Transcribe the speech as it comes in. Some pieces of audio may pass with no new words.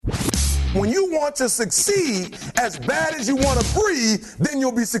When you want to succeed as bad as you want to breathe, then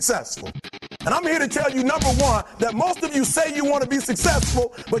you'll be successful. And I'm here to tell you, number one, that most of you say you want to be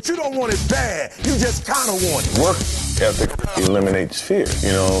successful, but you don't want it bad. You just kind of want it. Work ethic eliminates fear,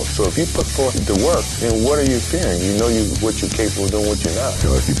 So if you put forth the work, then what are you fearing? You know what you're capable of doing, what you're not.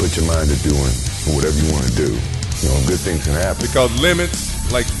 If you put your mind to doing whatever you want to do, good things can happen. Because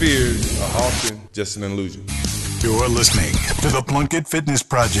limits, like fears, are often just an illusion. You're listening to the Plunkett Fitness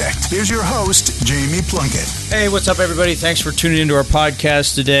Project. Here's your host, Jamie Plunkett. Hey, what's up, everybody? Thanks for tuning into our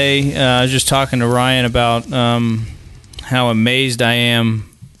podcast today. I was just talking to Ryan about how amazed I am.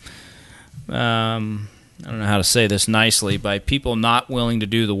 I don't know how to say this nicely, by people not willing to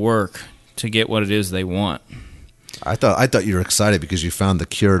do the work to get what it is they want. I thought you were excited because you found the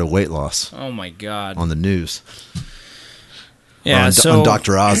cure to weight loss. Oh my God! On the news. Yeah, on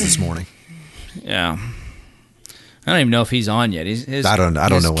Dr. Oz this morning. Yeah. I don't even know if he's on yet. I don't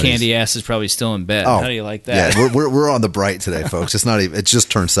know. His candy ass is probably still in bed. How do you like that? Yeah, we're on the bright today, folks. It's not even. It's just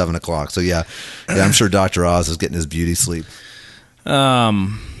turned 7 o'clock. So yeah, I'm sure Dr. Oz is getting his beauty sleep.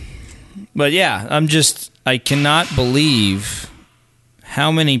 But yeah, I cannot believe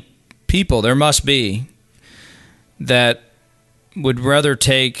how many people there must be that would rather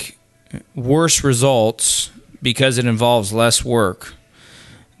take worse results because it involves less work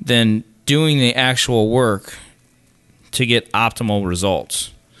than doing the actual work to get optimal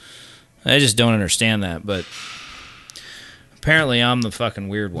results. I just don't understand that, but apparently I'm the fucking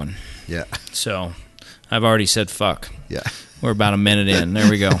weird one. Yeah. So I've already said fuck. Yeah. We're about a minute in.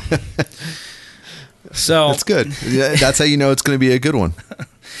 There we go. So that's good. Yeah, that's how you know it's going to be a good one.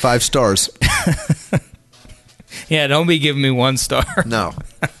 5 stars. Yeah, don't be giving me 1 star. No,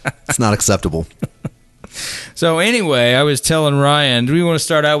 it's not acceptable. So anyway, I was telling Ryan, do we want to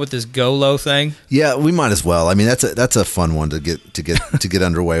start out with this GOLO thing? Yeah, we might as well. I mean, that's a fun one to get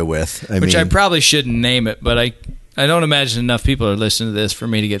underway with. I probably shouldn't name it, but I don't imagine enough people are listening to this for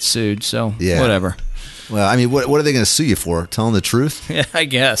me to get sued. So whatever. Well, I mean, what are they going to sue you for? Telling the truth? Yeah, I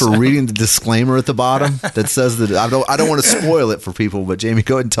guess. For reading the disclaimer at the bottom that says that I don't want to spoil it for people, but Jamie,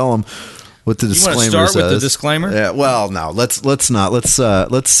 go ahead and tell them what the disclaimer says. You want to start with the disclaimer? Yeah. Well, no. Let's not.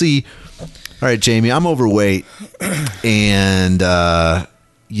 Let's see. All right, Jamie, I'm overweight, and I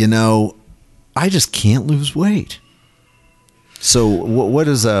just can't lose weight. So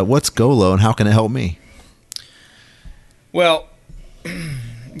what's GOLO, and how can it help me? Well,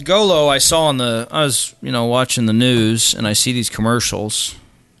 GOLO, I was watching the news, and I see these commercials.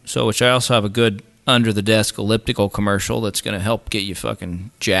 So, which I also have a good under the desk elliptical commercial that's going to help get you fucking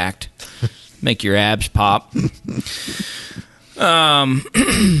jacked, make your abs pop.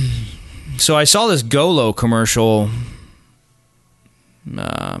 So I saw this GOLO commercial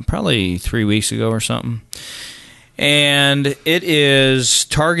probably 3 weeks ago or something. And it is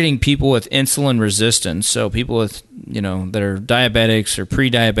targeting people with insulin resistance. So people with, that are diabetics or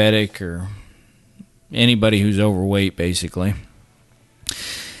pre-diabetic or anybody who's overweight, basically.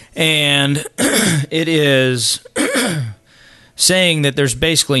 And it is saying that there's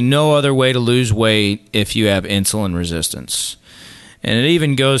basically no other way to lose weight if you have insulin resistance. And it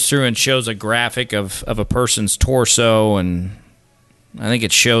even goes through and shows a graphic of a person's torso, and I think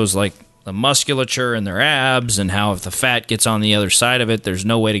it shows like the musculature in their abs and how if the fat gets on the other side of it, there's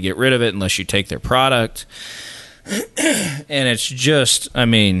no way to get rid of it unless you take their product. And it's just,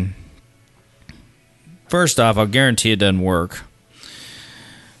 first off, I'll guarantee it doesn't work.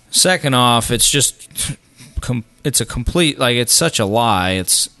 Second off, it's just, it's a complete, it's such a lie.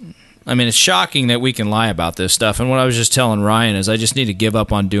 It's shocking that we can lie about this stuff. And what I was just telling Ryan is I just need to give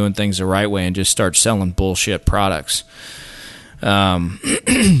up on doing things the right way and just start selling bullshit products. Which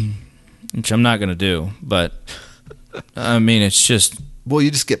I'm not going to do. But, it's just... Well,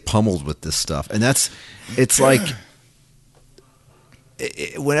 you just get pummeled with this stuff. And it's like...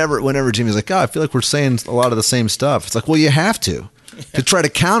 Whenever Jimmy's like, I feel like we're saying a lot of the same stuff. It's like, well, you have to try to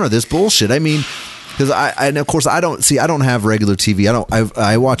counter this bullshit. Because of course I don't have regular TV.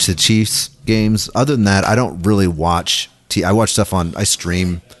 I watch the Chiefs games. Other than that, I don't really watch TV. I watch stuff I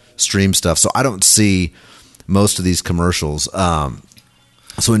stream stuff, so I don't see most of these commercials. So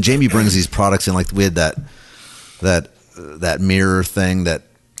when Jamie brings these products in, like we had that mirror thing that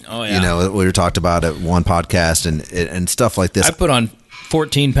we were talked about at one podcast and stuff like this. I put on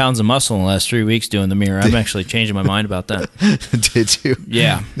 14 pounds of muscle in the last 3 weeks doing the mirror. I'm actually changing my mind about that. Did you?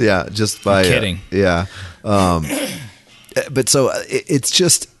 Yeah. Yeah, just by... I'm kidding. Yeah. But so it's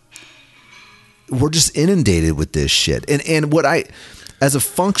just... We're just inundated with this shit. And what as a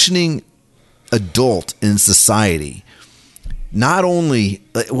functioning adult in society, not only...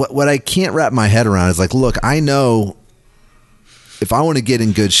 What I can't wrap my head around is like, look, I know if I want to get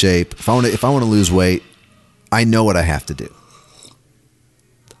in good shape, if I want to lose weight, I know what I have to do.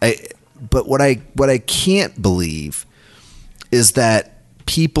 But what I can't believe is that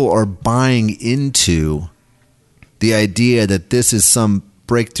people are buying into the idea that this is some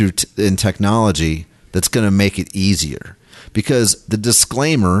breakthrough in technology that's going to make it easier. Because the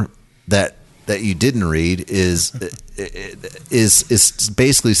disclaimer that you didn't read is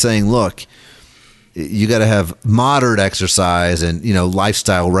basically saying, look, you got to have moderate exercise and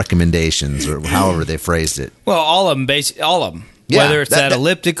lifestyle recommendations, or however they phrased it. Well, all of them, Yeah, whether it's that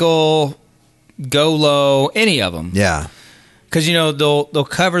elliptical, go low, any of them. Yeah. Because they'll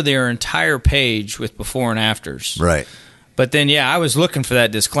cover their entire page with before and afters. Right. But then, I was looking for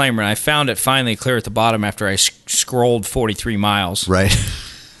that disclaimer, and I found it finally clear at the bottom after I scrolled 43 miles. Right.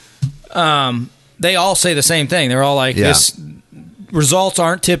 They all say the same thing. They're all like, "This results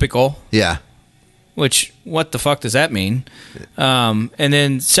aren't typical." Yeah. Which, what the fuck does that mean? And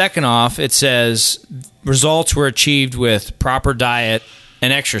then, second off, it says results were achieved with proper diet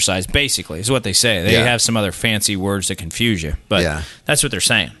and exercise. Basically, is what they say. They have some other fancy words that confuse you, but that's what they're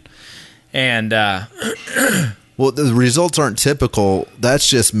saying. And well, the results aren't typical. That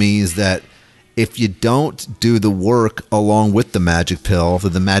just means that if you don't do the work along with the magic pill,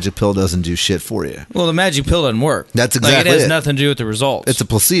 then the magic pill doesn't do shit for you. Well, the magic pill doesn't work. That's exactly it. Has nothing to do with the results. It's a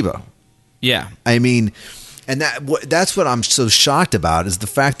placebo. Yeah. I mean, and that's what I'm so shocked about is the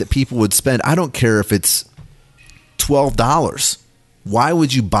fact that people would spend, I don't care if it's $12. Why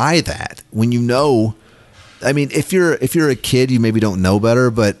would you buy that when I mean, if you're a kid, you maybe don't know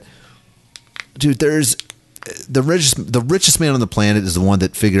better, but dude, there's the richest man on the planet is the one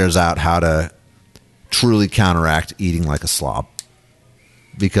that figures out how to truly counteract eating like a slob.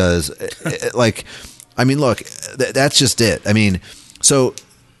 Because I mean, look, that's just it. I mean, so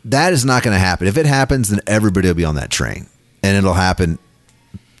that is not going to happen. If it happens, then everybody will be on that train, and it'll happen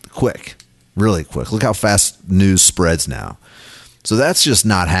quick, really quick. Look how fast news spreads now. So that's just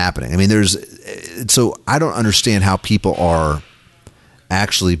not happening. I mean, so I don't understand how people are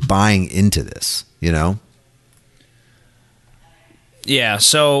actually buying into this, Yeah.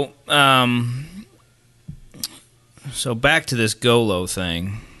 So, so back to this GoLo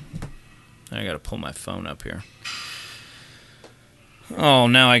thing. I got to pull my phone up here. Oh,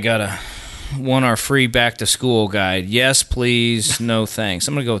 now I got our free back to school guide. Yes, please. No, thanks.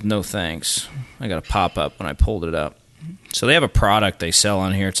 I'm going to go with no, thanks. I got a pop up when I pulled it up. So they have a product they sell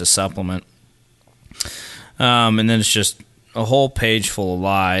on here. It's a supplement. And then it's just a whole page full of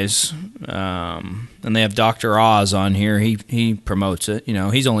lies. And they have Dr. Oz on here. He promotes it.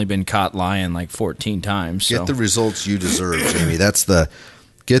 He's only been caught lying like 14 times. So. Get the results you deserve, Jamie.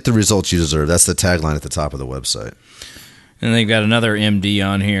 Get the results you deserve. That's the tagline at the top of the website. And they've got another MD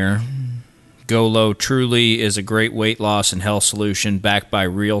on here. GoLo truly is a great weight loss and health solution backed by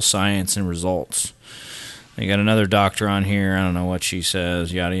real science and results. They got another doctor on here. I don't know what she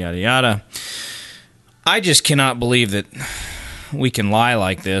says. Yada, yada, yada. I just cannot believe that we can lie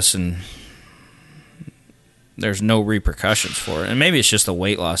like this and there's no repercussions for it. And maybe it's just the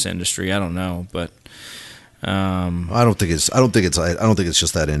weight loss industry. I don't know, but I don't think it's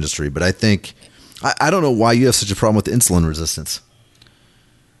just that industry. But I think I don't know why you have such a problem with insulin resistance.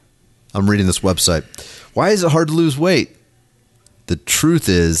 I'm reading this website. Why is it hard to lose weight? The truth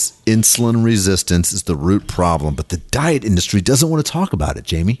is, insulin resistance is the root problem, but the diet industry doesn't want to talk about it,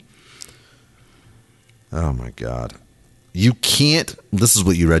 Jamie. Oh, my God. You can't, this is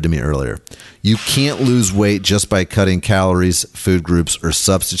what you read to me earlier, you can't lose weight just by cutting calories, food groups, or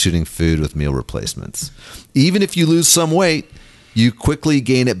substituting food with meal replacements. Even if you lose some weight, you quickly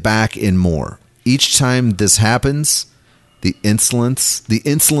gain it back in more. Each time this happens, the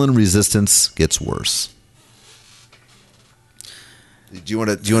insulin resistance gets worse. Do you want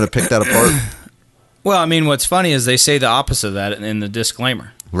to pick that apart? Well, I mean, what's funny is they say the opposite of that in the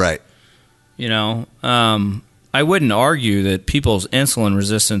disclaimer. Right. I wouldn't argue that people's insulin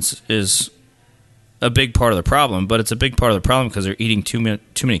resistance is a big part of the problem, but it's a big part of the problem because they're eating too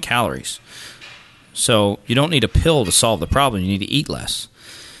many calories. So you don't need a pill to solve the problem. You need to eat less,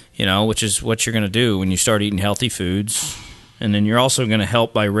 which is what you're going to do when you start eating healthy foods. And then you're also going to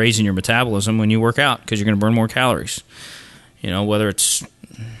help by raising your metabolism when you work out because you're going to burn more calories. Whether it's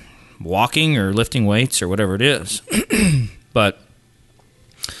walking or lifting weights or whatever it is. But,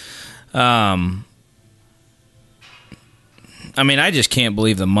 I mean, I just can't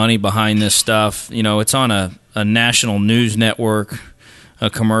believe the money behind this stuff. It's on a national news network, a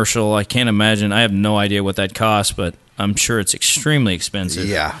commercial. I can't imagine. I have no idea what that costs, but I'm sure it's extremely expensive.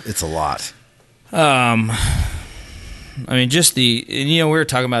 Yeah, it's a lot. I mean, just we were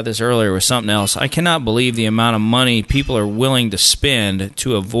talking about this earlier with something else. I cannot believe the amount of money people are willing to spend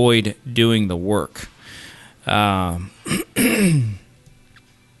to avoid doing the work. We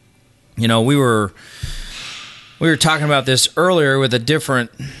were talking about this earlier with a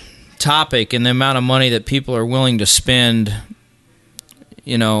different topic and the amount of money that people are willing to spend,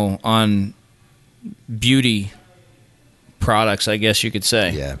 on beauty products, I guess you could say.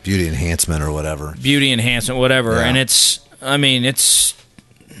 Yeah, beauty enhancement or whatever. Beauty enhancement, whatever. Yeah. And it's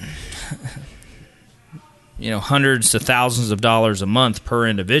hundreds to thousands of dollars a month per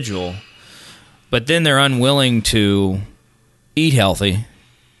individual. But then they're unwilling to eat healthy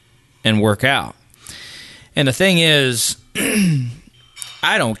and work out. And the thing is,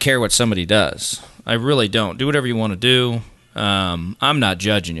 I don't care what somebody does. I really don't. Do whatever you want to do. I'm not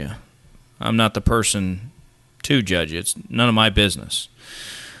judging you. I'm not the person to judge you. It's none of my business.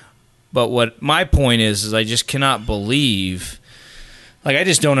 But what my point is I just cannot believe, I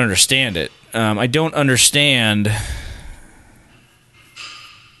just don't understand it. I don't understand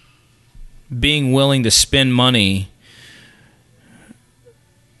being willing to spend money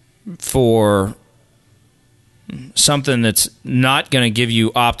for something that's not going to give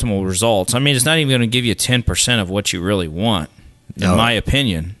you optimal results. I mean, it's not even going to give you 10% of what you really want, in my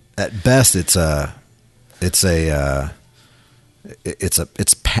opinion. At best, it's a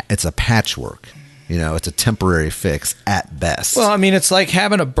patchwork. It's a temporary fix at best. Well, I mean, it's like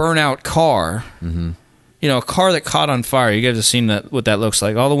having a burnout car. Mm-hmm. A car that caught on fire. You guys have seen what that looks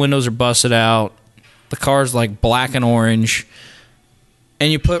like. All the windows are busted out. The car's like black and orange,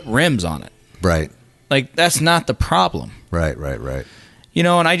 and you put rims on it. Right. That's not the problem. Right.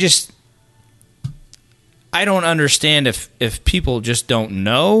 And I don't understand if people just don't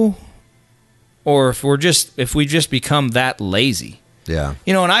know, or if we just become that lazy. Yeah.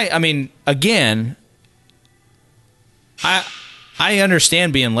 And I mean, again, I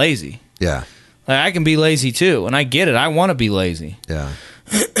understand being lazy. Yeah. I can be lazy too, and I get it. I want to be lazy. Yeah.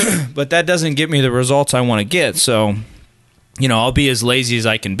 But that doesn't get me the results I want to get. So, I'll be as lazy as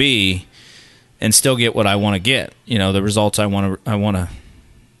I can be and still get what I want to get. The results I want to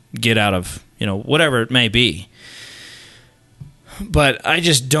get out of, whatever it may be. But I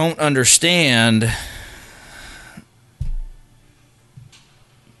just don't understand.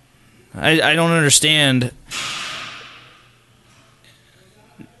 I don't understand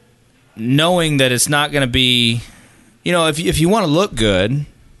knowing that it's not going to be, if you want to look good,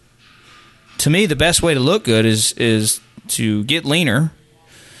 to me the best way to look good is to get leaner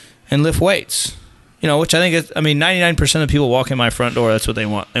and lift weights. Which I think 99% of people walk in my front door, that's what they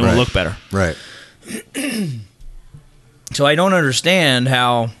want. They want to look better. Right. So I don't understand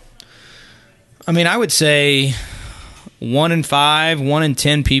how, I would say 1 in 5, 1 in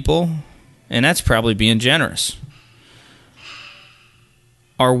 10 people, and that's probably being generous,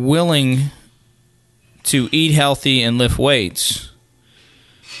 are willing to eat healthy and lift weights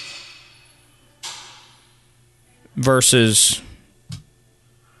versus,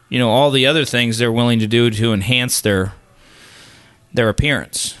 all the other things they're willing to do to enhance their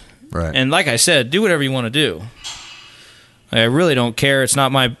appearance. Right. And like I said, do whatever you want to do. I really don't care. It's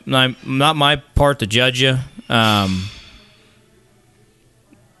not my part to judge you.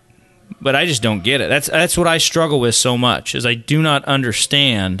 But I just don't get it. That's what I struggle with so much, is I do not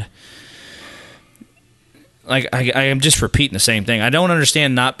understand. I am just repeating the same thing. I don't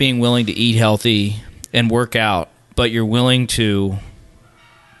understand not being willing to eat healthy and work out, but you're willing to,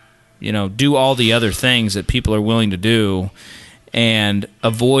 do all the other things that people are willing to do and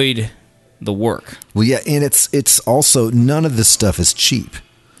avoid the work. Well, yeah, and it's also, none of this stuff is cheap.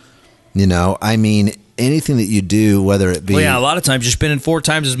 Anything that you do, whether it be... Well, yeah, a lot of times you're spending 4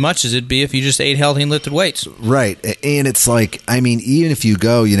 times as much as it'd be if you just ate healthy and lifted weights. Right. And it's even if you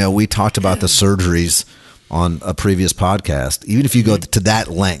go, we talked about the surgeries on a previous podcast. Even if you go to that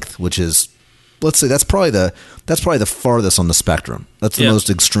length, which is, let's say, that's probably the farthest on the spectrum. That's the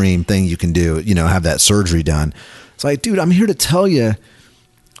most extreme thing you can do, have that surgery done. It's like, dude, I'm here to tell you,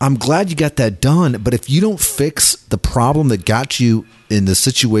 I'm glad you got that done, but if you don't fix the problem that got you in the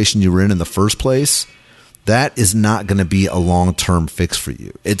situation you were in the first place, that is not going to be a long-term fix for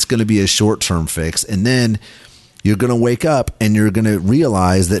you. It's going to be a short-term fix. And then you're going to wake up and you're going to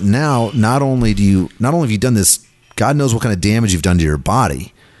realize that now not only have you done this, God knows what kind of damage you've done to your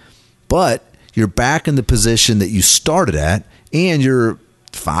body, but you're back in the position that you started at, and you're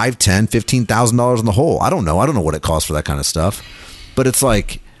 $5,000, $10,000, $15,000 in the hole. I don't know what it costs for that kind of stuff. But it's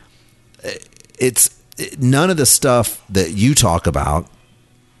like, it's none of the stuff that you talk about,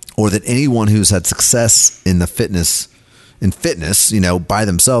 or that anyone who's had success in the fitness in fitness, by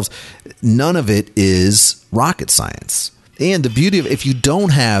themselves. None of it is rocket science. And the beauty of if you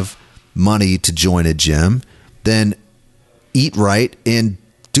don't have money to join a gym, then eat right and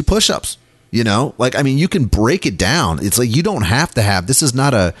do push-ups. You can break it down. It's like you don't have to have. This is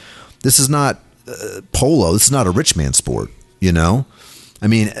not polo. This is not a rich man sport. And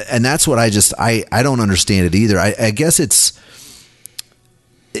that's what I don't understand it either. I guess it's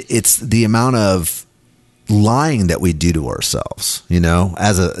the amount of lying that we do to ourselves,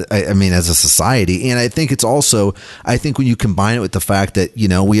 as a society. And I think it's also, when you combine it with the fact that,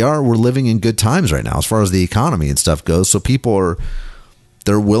 we're living in good times right now as far as the economy and stuff goes. So people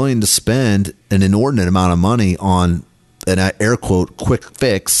they're willing to spend an inordinate amount of money on an air quote quick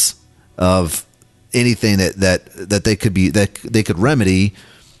fix of anything that they could remedy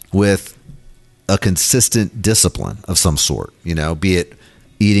with a consistent discipline of some sort, be it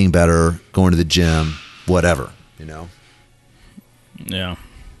eating better, going to the gym, whatever, Yeah.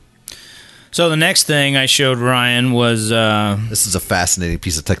 So the next thing I showed Ryan was this is a fascinating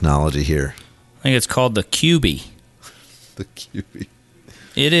piece of technology here. I think it's called the QB. The QB.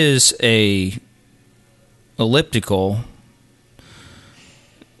 It is a elliptical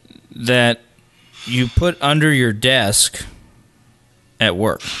that you put under your desk at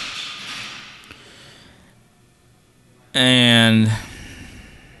work. And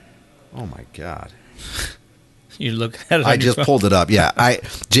oh my God. You look at it. I just pulled it up. Yeah.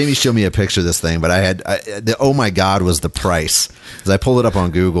 Jamie showed me a picture of this thing, but the oh my God was the price. As I pulled it up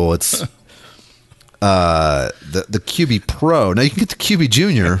on Google, it's the QB Pro. Now you can get the QB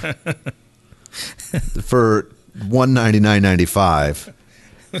Junior for $199.95.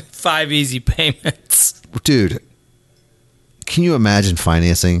 5 easy payments. Dude, can you imagine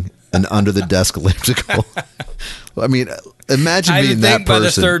financing an under the desk elliptical? I mean, imagine being that person. By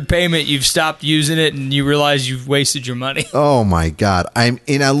the third payment, you've stopped using it and you realize you've wasted your money. Oh my God! I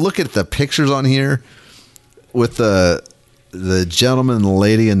look at the pictures on here with the gentleman and the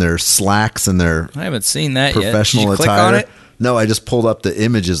lady in their slacks and their I haven't seen that professional yet. Did you attire. click on it? No, I just pulled up the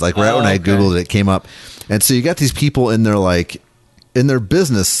images. Like right when I Googled it came up, and so you got these people in their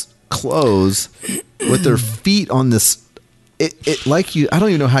business clothes with their feet on this. I don't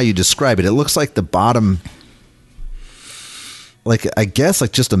even know how you describe it. It looks like the bottom. I guess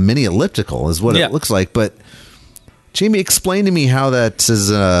just a mini elliptical is what it looks like. But Jamie, explain to me how that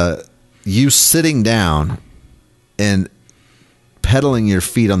is you sitting down and pedaling your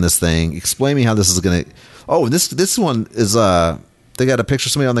feet on this thing. Explain to me how this is going to. Oh, this one is they got a picture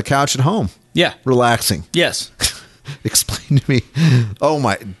of somebody on the couch at home. Yeah, relaxing. Yes. Explain to me. Oh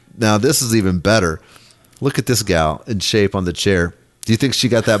my! Now this is even better. Look at this gal in shape on the chair. Do you think she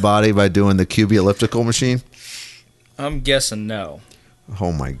got that body by doing the QB elliptical machine? I'm guessing no.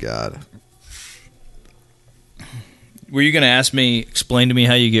 Oh my God. Were you going to explain to me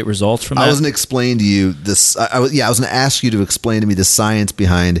how you get results from that? I was going to explain to you this. I was going to ask you to explain to me the science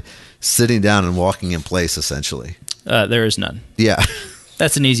behind sitting down and walking in place, essentially. There is none. Yeah.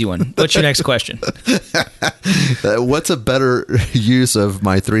 That's an easy one. What's your next question? What's a better use of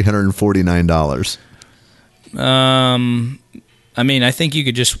my $349? I think you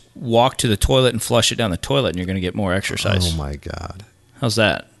could just walk to the toilet and flush it down the toilet, and you're going to get more exercise. Oh my God! How's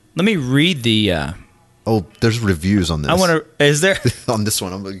that? Let me read the. Oh, there's reviews on this. Is there on this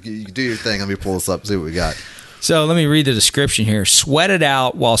one? You do your thing. Let me pull this up. See what we got. So let me read the description here. Sweat it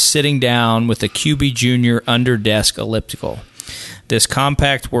out while sitting down with the QB Junior under desk elliptical. This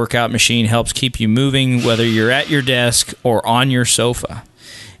compact workout machine helps keep you moving whether you're at your desk or on your sofa.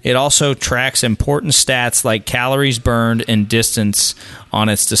 It also tracks important stats like calories burned and distance on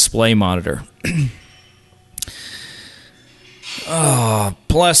its display monitor.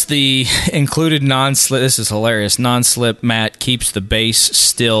 Plus the included non-slip, this is hilarious, non-slip mat keeps the base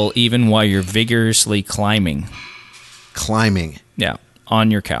still even while you're vigorously climbing. Climbing? Yeah,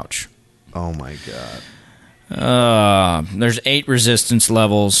 on your couch. Oh my God. There's 8 resistance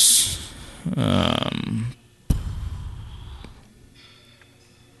levels.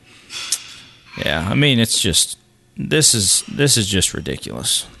 Yeah, it's just this is just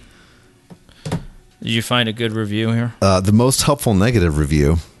ridiculous. Did you find a good review here? The most helpful negative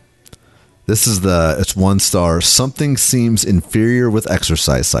review. It's 1 star. Something seems inferior with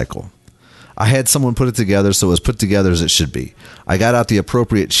exercise cycle. I had someone put it together, so it was put together as it should be. I got out the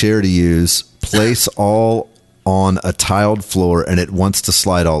appropriate chair to use, place all on a tiled floor, and it wants to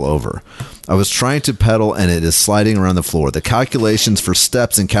slide all over. I was trying to pedal, and it is sliding around the floor. The calculations for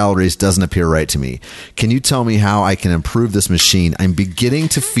steps and calories doesn't appear right to me. Can you tell me how I can improve this machine? I'm beginning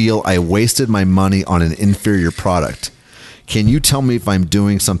to feel I wasted my money on an inferior product. Can you tell me if I'm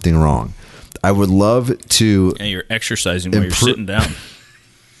doing something wrong? I would love to. And you're exercising while you're sitting down.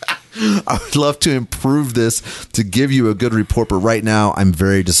 I would love to improve this to give you a good report, but right now I'm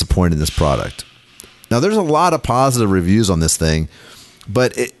very disappointed in this product. Now, there's a lot of positive reviews on this thing,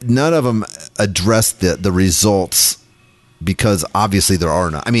 but none of them address the results, because obviously there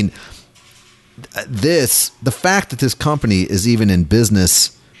are none. I mean, the fact that this company is even in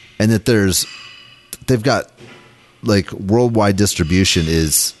business and that they've got like worldwide distribution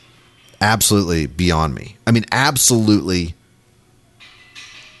is absolutely beyond me. I mean, absolutely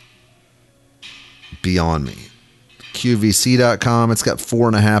beyond me. QVC.com, it's got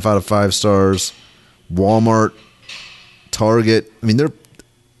 4.5 out of 5 stars. Walmart, Target. I mean, they're.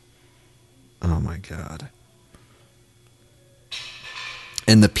 Oh my God.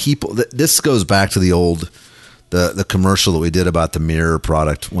 And the people. This goes back to the old, the commercial that we did about the mirror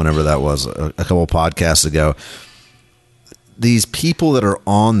product, whenever that was, a couple podcasts ago. These people that are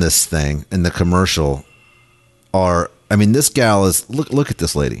on this thing in the commercial are. I mean, this gal is. Look at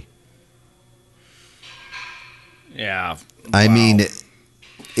this lady. Yeah. I mean, it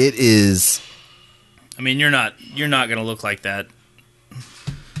is. I mean, you're not going to look like that.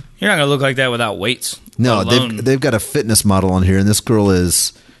 You're not going to look like that without weights. No, they've got a fitness model on here, and this girl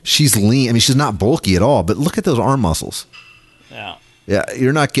she's lean. I mean, she's not bulky at all, but look at those arm muscles. Yeah. Yeah,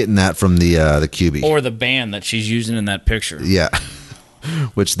 you're not getting that from the QB. Or the band that she's using in that picture. Yeah.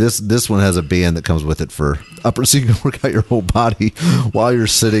 Which this one has a band that comes with it for upper, so you can work out your whole body while you're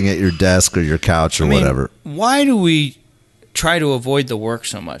sitting at your desk or your couch or whatever. Why do we try to avoid the work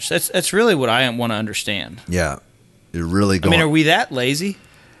so much? That's really what I want to understand. Yeah, you're really going. I mean, are we that lazy?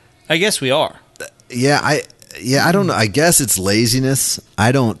 I guess we are. Yeah, I don't know. I guess it's laziness.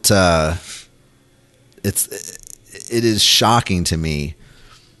 I don't. It is shocking to me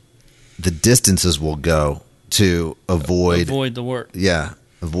the distances we'll go to avoid the work. Yeah,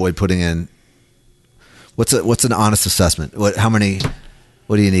 avoid putting in. What's an honest assessment? What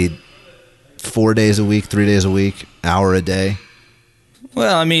do you need? 4 days a week, 3 days a week, hour a day?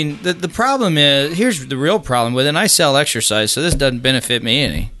 Well, I mean, the problem is, here's the real problem with it, and I sell exercise, so this doesn't benefit me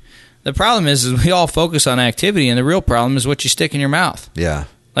any. The problem is we all focus on activity, and the real problem is what you stick in your mouth. Yeah.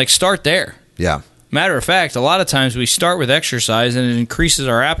 Like, start there. Yeah. Matter of fact, a lot of times we start with exercise, and it increases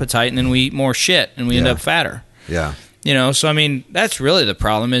our appetite, and then we eat more shit, and we end up fatter. Yeah. You know, so I mean, that's really the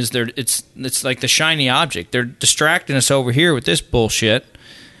problem. Is it's like the shiny object. They're distracting us over here with this bullshit,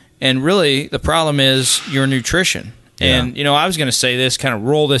 and really the problem is your nutrition. And you know, I was going to say this, kind of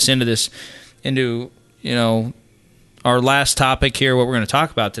roll this into you know, our last topic here, what we're going to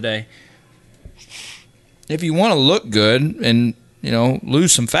talk about today. If you want to look good and, you know,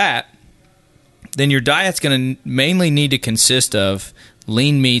 lose some fat, then your diet's going to mainly need to consist of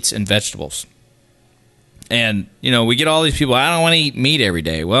lean meats and vegetables. And, you know, we get all these people, I don't want to eat meat every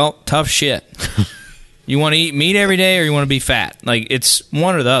day. Well, tough shit. You want to eat meat every day or you want to be fat? Like, it's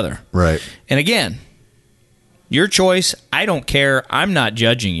one or the other. Right. And again, your choice. I don't care. I'm not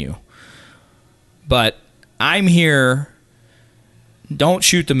judging you. But I'm here. Don't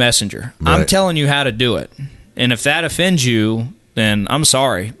shoot the messenger. Right. I'm telling you how to do it. And if that offends you, then I'm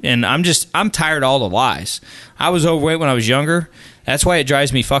sorry. And I'm tired of all the lies. I was overweight when I was younger. That's why it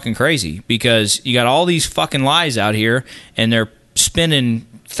drives me fucking crazy, because you got all these fucking lies out here and they're spending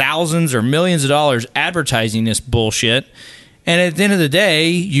thousands or millions of dollars advertising this bullshit. And at the end of the day,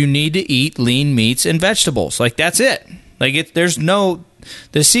 you need to eat lean meats and vegetables. Like, that's it. Like,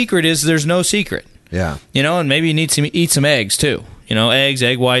 the secret is there's no secret. Yeah. You know, and maybe you need to eat some eggs too. You know, eggs,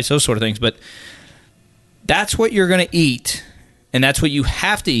 egg whites, those sort of things. But that's what you're going to eat, and that's what you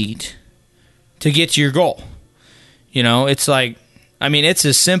have to eat to get to your goal. You know, it's like, I mean, it's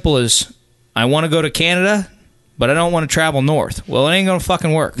as simple as, I want to go to Canada, but I don't want to travel north. Well, it ain't going to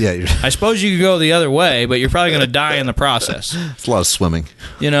fucking work. Yeah, I suppose you could go the other way, but you're probably going to die in the process. It's a lot of swimming.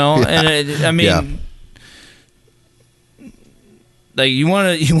 You know, yeah. And I mean, like, you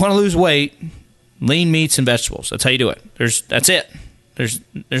want to lose weight, lean meats and vegetables. That's how you do it. That's it.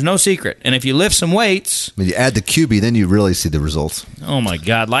 There's no secret. And if you lift some weights, when you add the QB, then you really see the results. Oh my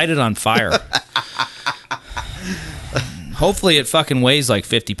God, light it on fire. Hopefully it fucking weighs like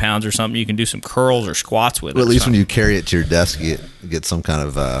 50 pounds or something. You can do some curls or squats with it. Well, at least when you carry it to your desk, you get some kind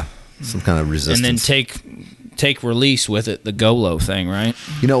of resistance. And then take release with it, the Golo thing, right?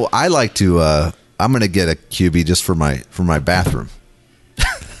 You know, I like to. I'm going to get a QB just for my bathroom,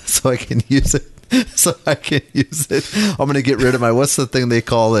 so I can use it. I'm going to get rid of my, what's the thing they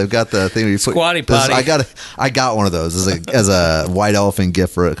call, they've got the thing where you put Squatty potty. I got one of those as a white elephant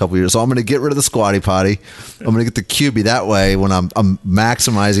gift for a couple of years. So I'm going to get rid of the squatty potty. I'm going to get the QB. That way, when I'm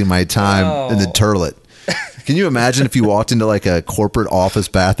maximizing my time in the toilet. Can you imagine if you walked into like a corporate office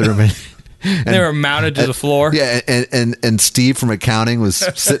bathroom They were mounted to the floor. Yeah, and Steve from accounting was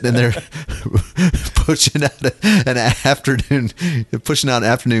sitting in there pushing out an afternoon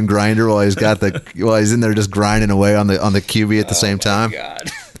grinder while he's in there just grinding away on the QB at the same time.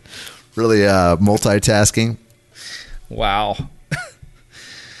 God. Really multitasking. Wow.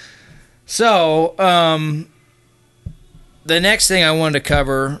 So, the next thing I wanted to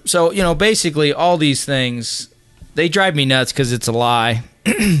cover, so, basically all these things, they drive me nuts because it's a lie.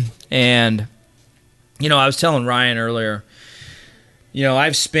 And, I was telling Ryan earlier,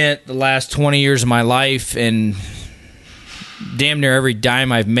 I've spent the last 20 years of my life and damn near every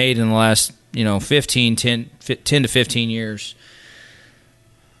dime I've made in the last, 10 to 15 years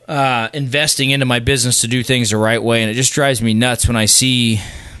investing into my business to do things the right way. And it just drives me nuts when I see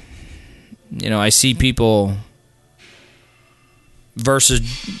people versus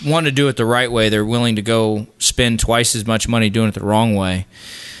want to do it the right way. They're willing to go spend twice as much money doing it the wrong way.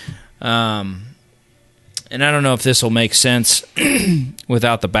 And I don't know if this will make sense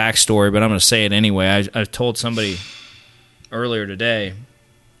without the backstory, but I'm going to say it anyway. I told somebody earlier today,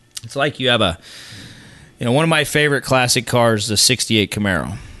 it's like you have one of my favorite classic cars, the 68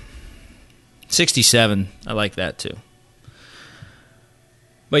 Camaro. 67, I like that too.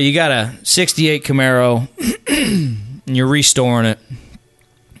 But you got a 68 Camaro, and you're restoring it.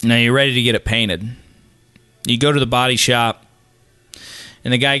 Now you're ready to get it painted. You go to the body shop,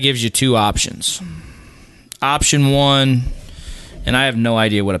 and the guy gives you two options. Option one, and I have no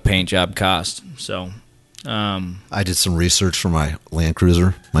idea what a paint job costs. So, I did some research for my Land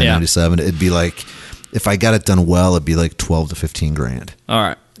Cruiser, my 97. It'd be like, if I got it done well, it'd be like 12 to 15 grand. All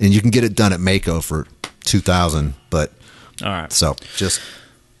right. And you can get it done at Maaco for $2,000, but all right. So just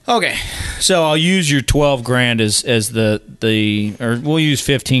okay. So I'll use your 12 grand as the or we'll use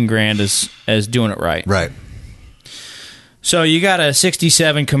 15 grand as doing it right. Right. So you got a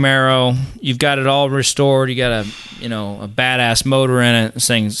 67 Camaro, you've got it all restored, you got a badass motor in it. This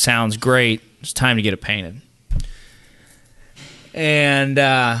thing sounds great. It's time to get it painted. And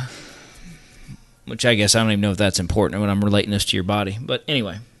which I guess I don't even know if that's important when I'm relating this to your body. But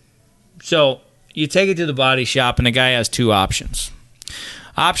anyway, so you take it to the body shop, and the guy has two options.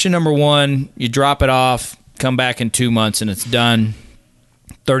 Option number one, you drop it off, come back in 2 months, and it's done.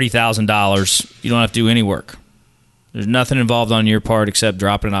 $30,000. You don't have to do any work. There's nothing involved on your part except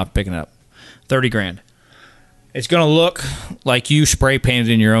dropping it off, picking it up. 30 grand. It's going to look like you spray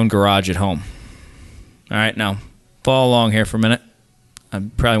painted in your own garage at home. All right, now follow along here for a minute. I'm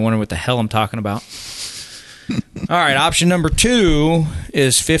probably wondering what the hell I'm talking about. All right, option number two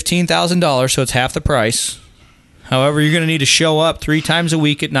is $15,000, so it's half the price. However, you're going to need to show up 3 times a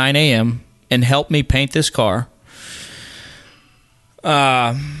week at 9 a.m. and help me paint this car.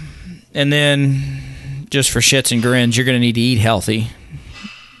 And then, just for shits and grins, you're going to need to eat healthy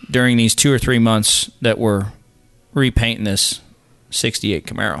during these 2 or 3 months that we're repainting this 68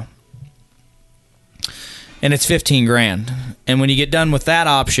 Camaro. And it's 15 grand. And when you get done with that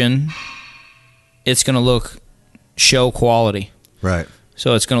option, it's going to look show quality. Right.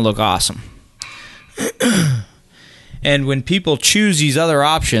 So it's going to look awesome. And when people choose these other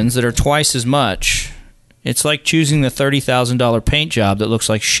options that are twice as much, it's like choosing the $30,000 paint job that looks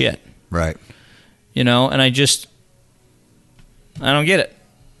like shit. Right. And I don't get it.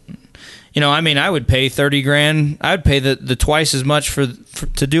 I would pay 30 grand. I would pay the twice as much for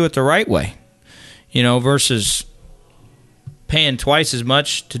to do it the right way. Versus paying twice as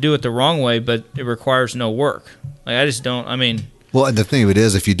much to do it the wrong way, but it requires no work. I just don't. Well, and the thing of it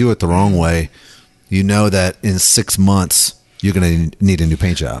is, if you do it the wrong way, you know that in 6 months you're going to need a new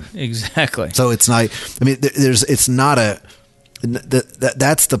paint job. Exactly. So it's not. It's not a.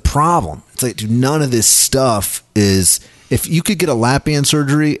 That's the problem. It's like, dude, none of this stuff is. If you could get a lap band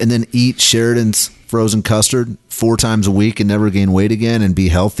surgery and then eat Sheridan's frozen custard 4 times a week and never gain weight again and be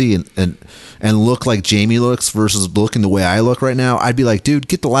healthy and look like Jamie looks versus looking the way I look right now, I'd be like, dude,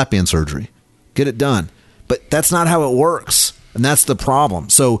 get the lap band surgery. Get it done. But that's not how it works. And that's the problem.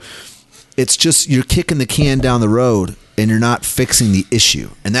 So it's just you're kicking the can down the road and you're not fixing the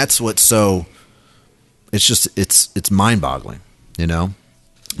issue. And that's what's so it's mind-boggling,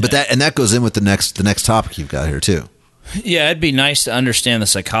 But that goes in with the next topic you've got here too. Yeah, it'd be nice to understand the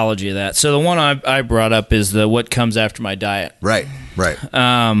psychology of that. So the one I brought up is the what comes after my diet. Right.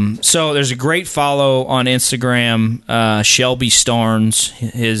 So there's a great follow on Instagram, Shelby Starnes.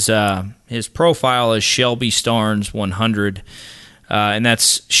 His profile is Shelby Starnes 100, and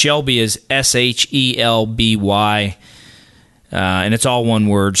that's Shelby is SHELBY, and it's all one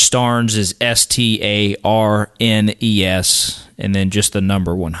word. Starnes is STARNES, and then just the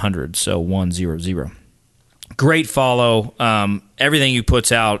number 100, so 100. Great follow. Everything he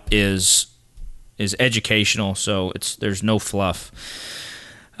puts out is educational, so there's no fluff.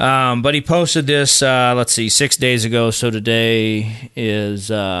 But he posted this, 6 days ago. So today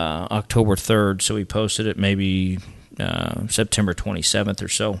is October 3rd. So he posted it maybe September 27th or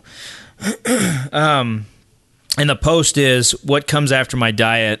so. And the post is, what comes after my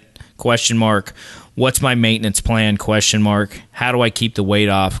diet? ? What's my maintenance plan ? How do I keep the weight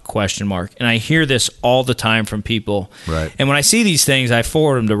off ? And I hear this all the time from people. Right. And when I see these things, I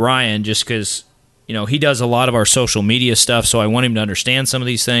forward them to Ryan just because, he does a lot of our social media stuff, so I want him to understand some of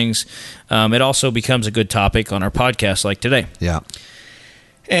these things. It also becomes a good topic on our podcast like today. Yeah.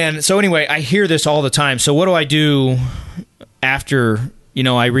 And so anyway, I hear this all the time. So what do I do after,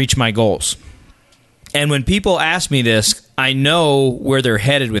 I reach my goals? And when people ask me this, I know where they're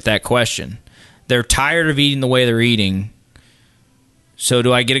headed with that question. They're tired of eating the way they're eating. So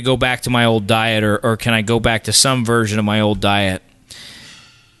do I get to go back to my old diet, or can I go back to some version of my old diet?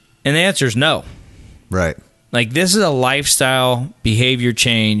 And the answer is no. Right. Like, this is a lifestyle behavior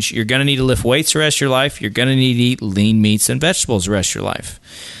change. You're going to need to lift weights the rest of your life. You're going to need to eat lean meats and vegetables the rest of your life.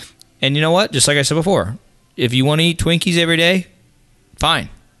 And you know what? Just like I said before, if you want to eat Twinkies every day, fine.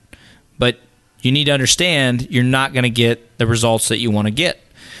 But you need to understand you're not going to get the results that you want to get.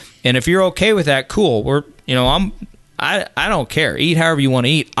 And if you're okay with that, cool. I don't care. Eat however you want to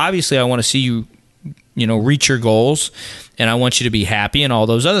eat. Obviously, I want to see you, reach your goals, and I want you to be happy and all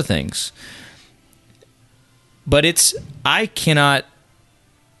those other things. But I can't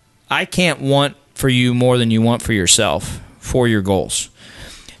want for you more than you want for yourself for your goals.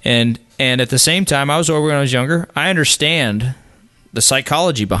 And at the same time, I was over when I was younger. I understand the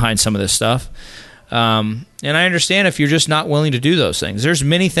psychology behind some of this stuff. And I understand if you're just not willing to do those things. There's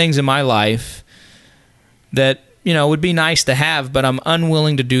many things in my life that, would be nice to have, but I'm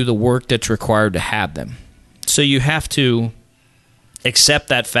unwilling to do the work that's required to have them. So you have to accept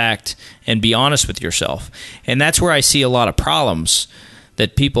that fact and be honest with yourself. And that's where I see a lot of problems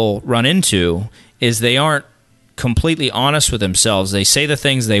that people run into, is they aren't completely honest with themselves. They say the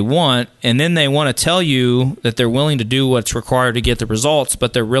things they want, and then they want to tell you that they're willing to do what's required to get the results,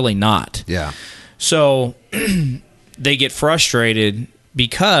 but they're really not. Yeah. So they get frustrated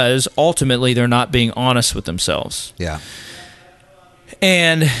because ultimately they're not being honest with themselves. Yeah.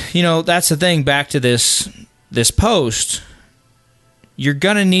 And, that's the thing. Back to this post, you're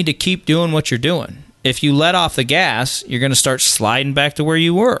going to need to keep doing what you're doing. If you let off the gas, you're going to start sliding back to where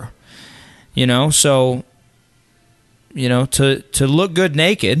you were. So, to look good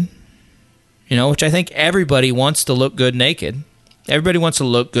naked, which I think everybody wants to look good naked. Everybody wants to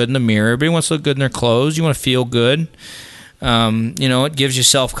look good in the mirror. Everybody wants to look good in their clothes. You want to feel good. It gives you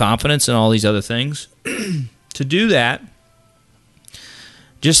self-confidence and all these other things. To do that,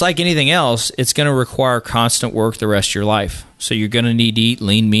 just like anything else, it's going to require constant work the rest of your life. So you're going to need to eat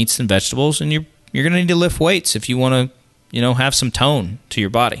lean meats and vegetables, and you're going to need to lift weights if you want to, have some tone to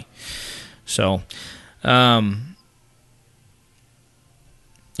your body. So, I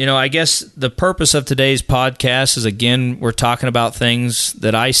guess the purpose of today's podcast is, again, we're talking about things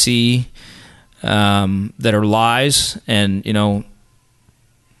that I see that are lies, and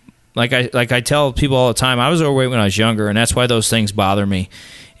like I tell people all the time, I was overweight when I was younger, and that's why those things bother me.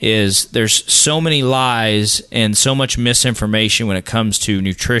 Is there's so many lies and so much misinformation when it comes to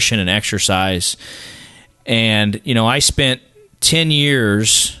nutrition and exercise, and I spent 10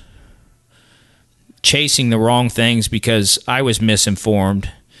 years chasing the wrong things because I was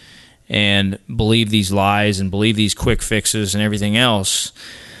misinformed and believed these lies and believed these quick fixes and everything else.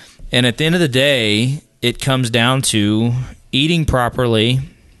 And at the end of the day, it comes down to eating properly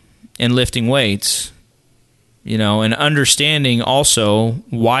and lifting weights, and understanding also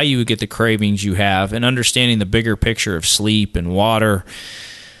why you get the cravings you have, and understanding the bigger picture of sleep and water,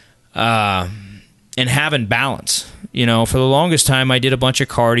 and having balance. For the longest time, I did a bunch of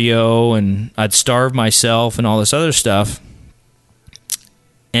cardio, and I'd starve myself and all this other stuff.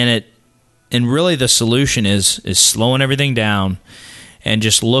 And really the solution is slowing everything down and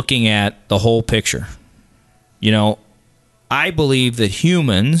just looking at the whole picture. I believe that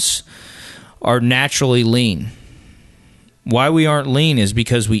humans are naturally lean. Why we aren't lean is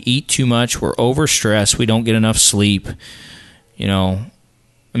because we eat too much, we're overstressed, we don't get enough sleep. If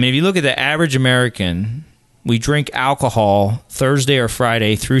you look at the average American, we drink alcohol Thursday or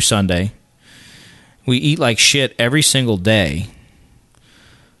Friday through Sunday. We eat like shit every single day.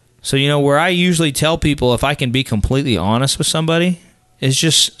 So, where I usually tell people, if I can be completely honest with somebody, is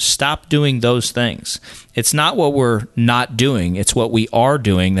just stop doing those things. It's not what we're not doing. It's what we are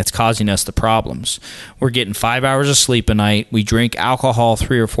doing that's causing us the problems. We're getting 5 hours of sleep a night. We drink alcohol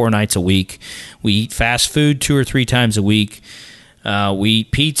 3 or 4 nights a week. We eat fast food 2 or 3 times a week. We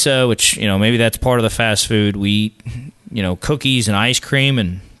eat pizza, which, maybe that's part of the fast food. We eat, cookies and ice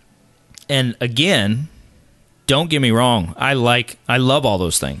cream. And again, don't get me wrong. I love all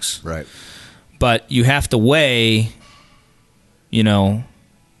those things. Right. But you have to weigh, the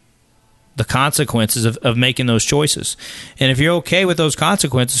consequences of making those choices. And if you're okay with those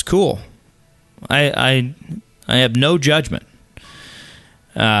consequences, cool. I have no judgment.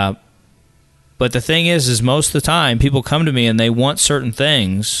 But the thing is most of the time people come to me and they want certain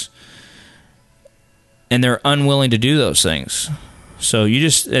things and they're unwilling to do those things. So you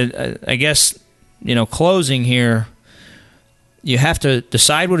just, I guess, closing here, you have to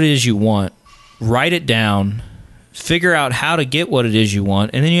decide what it is you want, write it down, figure out how to get what it is you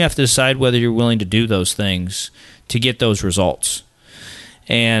want, and then you have to decide whether you're willing to do those things to get those results.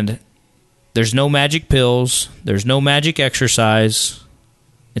 And there's no magic pills. There's no magic exercise.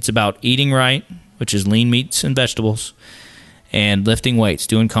 It's about eating right, which is lean meats and vegetables, and lifting weights,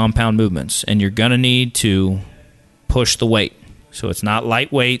 doing compound movements. And you're going to need to push the weight. So it's not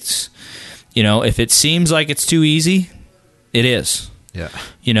light weights. If it seems like it's too easy, it is. Yeah.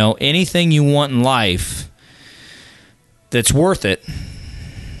 Anything you want in life that's worth it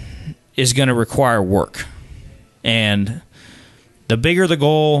is going to require work. And the bigger the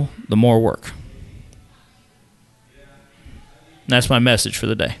goal, the more work. And that's my message for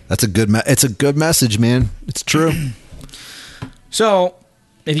the day. That's it's a good message, man. It's true. So,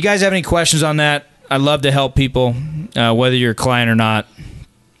 if you guys have any questions on that, I'd love to help people, whether you're a client or not.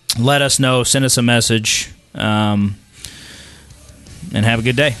 Let us know. Send us a message. And have a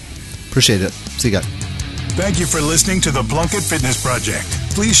good day. Appreciate it. See you guys. Thank you for listening to the Plunkett Fitness Project.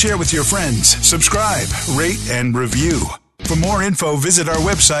 Please share with your friends, subscribe, rate, and review. For more info, visit our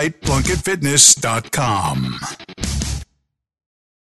website, plunkettfitness.com.